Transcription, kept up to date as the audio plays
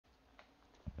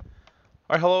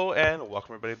Alright, hello and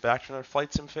welcome everybody back to another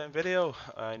Flight Sim Fan video.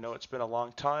 I know it's been a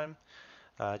long time.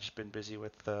 Just been busy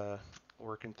with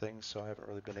work and things, so I haven't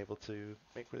really been able to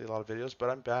make really a lot of videos, but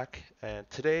I'm back. And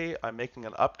today I'm making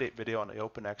an update video on the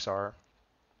OpenXR,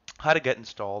 how to get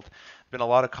installed. Been a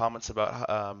lot of comments about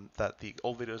that the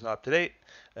old video is not up to date,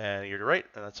 and you're right,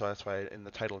 and that's why in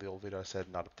the title of the old video I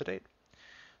said not up to date.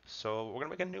 So we're gonna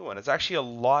make a new one. It's actually a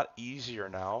lot easier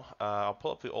now. I'll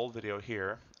pull up the old video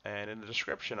here, and in the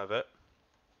description of it,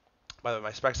 by the way,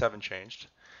 my specs haven't changed.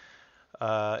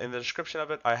 In the description of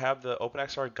it, I have the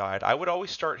OpenXR guide. I would always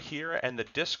start here, and the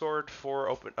Discord for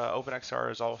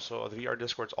OpenXR is also, the VR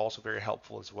Discord is also very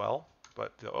helpful as well.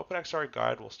 But the OpenXR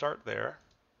guide will start there.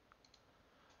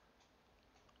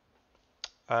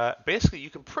 Basically, you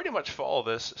can pretty much follow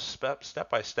this step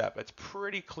by step. It's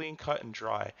pretty clean cut and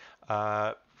dry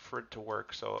for it to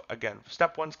work. So again,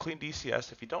 step one's clean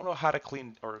DCS. If you don't know how to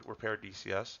clean or repair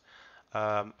DCS,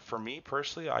 for me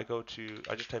personally, I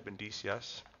just type in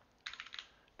DCS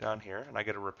down here and I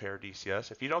get a repair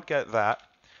DCS. If you don't get that,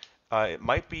 it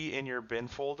might be in your bin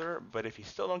folder, but if you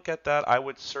still don't get that, I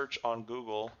would search on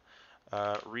Google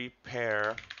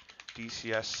repair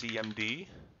DCS CMD,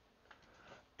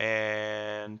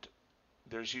 and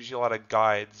there's usually a lot of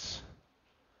guides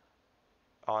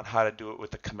on how to do it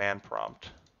with the command prompt,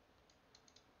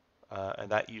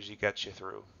 and that usually gets you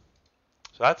through.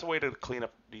 So that's a way to clean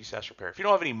up DCS repair. If you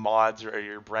don't have any mods or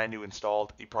you're brand new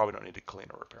installed, you probably don't need to clean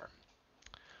or repair.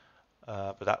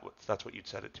 But that's what you'd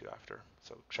set it to after.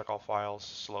 So check all files,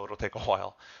 slow, it'll take a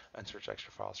while, and search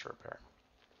extra files for repair.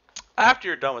 After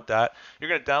you're done with that, you're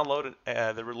going to download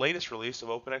the latest release of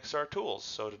OpenXR tools.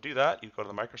 So to do that, you go to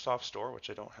the Microsoft Store, which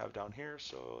I don't have down here.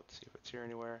 So let's see if it's here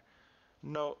anywhere.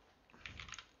 No.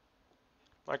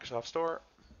 Microsoft Store.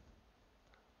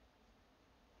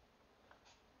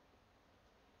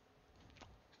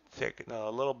 Take a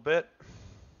little bit.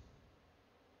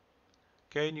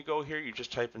 Okay, and you go here, you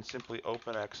just type in simply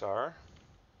OpenXR.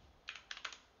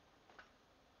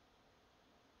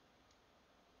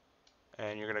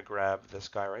 And you're going to grab this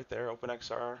guy right there,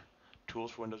 OpenXR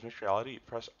Tools for Windows Mixed Reality. You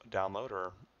press download,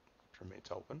 or for me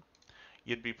it's open.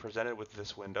 You'd be presented with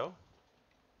this window.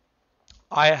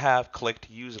 I have clicked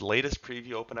use latest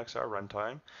preview OpenXR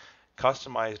runtime,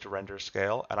 customized render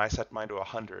scale, and I set mine to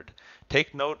 100.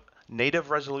 Take note, native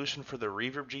resolution for the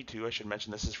Reverb G2, I should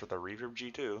mention this is for the Reverb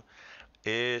G2,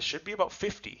 it should be about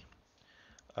 50.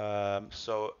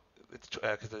 So it's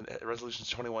because the resolution is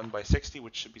 21 by 60,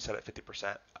 which should be set at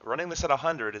 50%. Running this at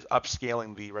 100 is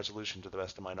upscaling the resolution to the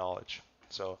best of my knowledge.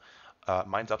 So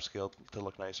mine's upscaled to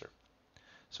look nicer.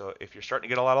 So if you're starting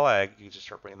to get a lot of lag, you just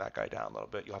start bringing that guy down a little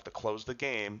bit. You'll have to close the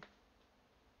game,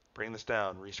 bring this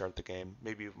down, restart the game.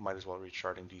 Maybe you might as well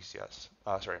restarting DCS.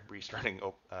 Restarting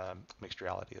mixed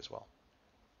reality as well.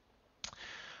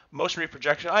 Motion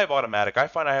reprojection, I have automatic. I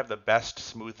find I have the best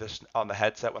smoothness on the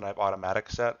headset when I have automatic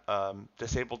set.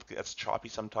 Disabled gets choppy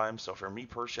sometimes, so for me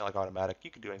personally, I like automatic.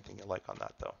 You can do anything you like on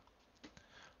that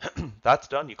though. That's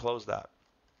done, you close that.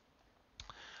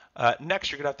 Next,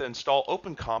 you're going to have to install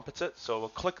Open Composite. So we'll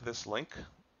click this link.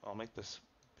 I'll make this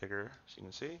bigger so you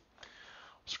can see.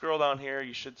 Scroll down here,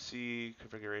 you should see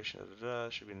configuration.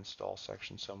 Should be an install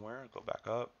section somewhere. Go back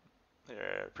up.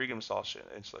 Pre-game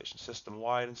installation,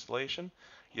 system-wide installation.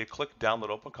 You click download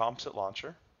Open Composite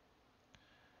Launcher,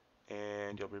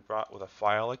 and you'll be brought with a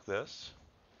file like this.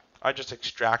 I just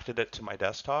extracted it to my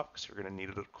desktop because you're going to need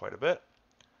it quite a bit.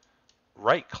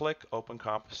 Right-click Open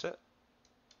Composite,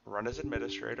 run as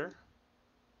administrator,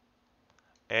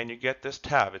 and you get this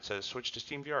tab. It says switch to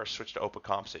SteamVR, switch to Open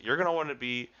Composite. You're going to want to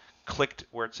be clicked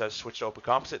where it says switch to Open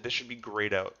Composite. This should be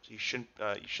grayed out. You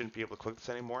shouldn't be able to click this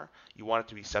anymore. You want it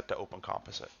to be set to Open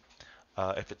Composite.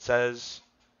 If it says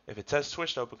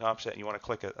switch to Open Composite and you want to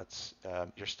click it, that's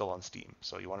you're still on Steam.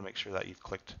 So you want to make sure that you've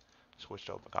clicked switch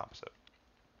to Open Composite.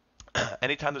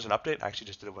 Anytime there's an update, I actually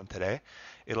just did one today,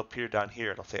 it'll appear down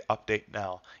here. It'll say update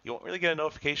now. You won't really get a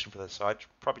notification for this, so I'd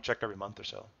probably check every month or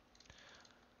so.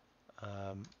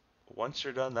 Once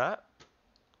you're done that,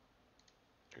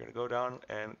 you're going to go down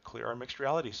and clear our mixed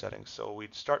reality settings. So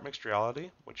we'd start mixed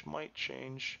reality, which might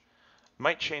change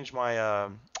my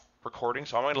recording.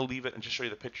 So I'm going to leave it and just show you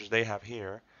the pictures they have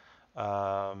here. You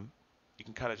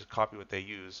can kind of just copy what they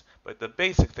use. But the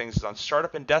basic things is on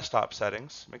startup and desktop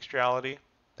settings, mixed reality.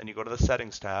 Then you go to the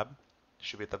settings tab. It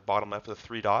should be at the bottom left with the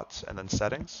 3 dots, and then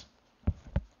settings.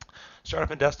 Startup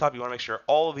and desktop, you want to make sure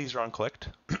all of these are unclicked,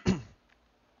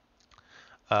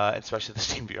 especially the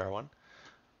SteamVR one.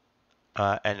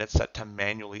 And it's set to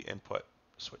manually input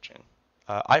switching.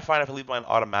 I find if I leave mine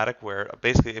automatic, where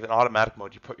basically if in automatic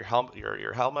mode you put your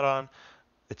helmet on,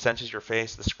 it senses your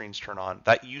face, the screens turn on.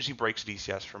 That usually breaks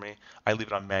DCS for me. I leave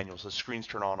it on manual, so the screens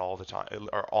turn on all the time,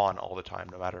 or on all the time,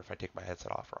 no matter if I take my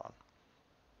headset off or on.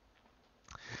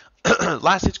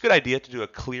 Lastly, it's a good idea to do a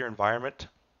clear environment.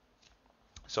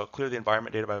 So clear the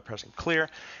environment data by pressing clear.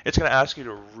 It's going to ask you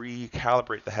to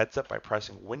recalibrate the headset by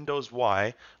pressing Windows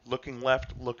Y, looking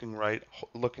left, looking right,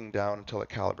 looking down until it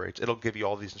calibrates. It'll give you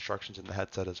all these instructions in the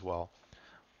headset as well.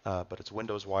 But it's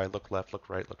Windows Y, look left, look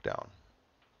right, look down.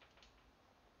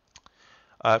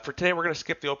 For today, we're going to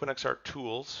skip the OpenXR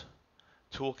tools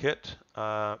toolkit,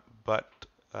 but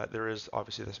there is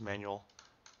obviously this manual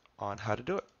on how to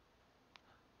do it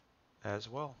as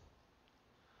well.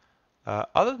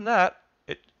 Other than that,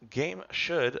 game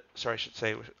should, sorry, I should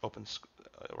say we're going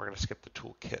to skip the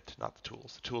toolkit, not the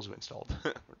tools. The tools we installed.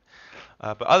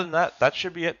 But other than that, that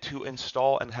should be it to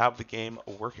install and have the game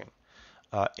working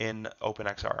in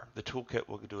OpenXR. The toolkit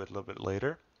we'll do it a little bit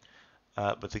later.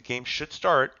 But the game should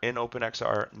start in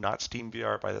OpenXR, not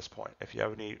SteamVR by this point. If you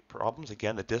have any problems,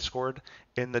 again, the Discord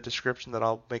in the description that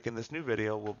I'll make in this new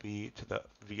video will be to the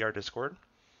VR Discord.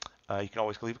 You can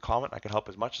always leave a comment. I can help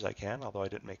as much as I can, although I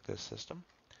didn't make this system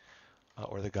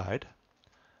or the guide.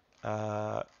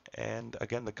 And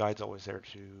again, the guide's always there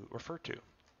to refer to.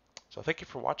 So thank you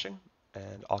for watching,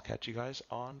 and I'll catch you guys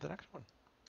on the next one.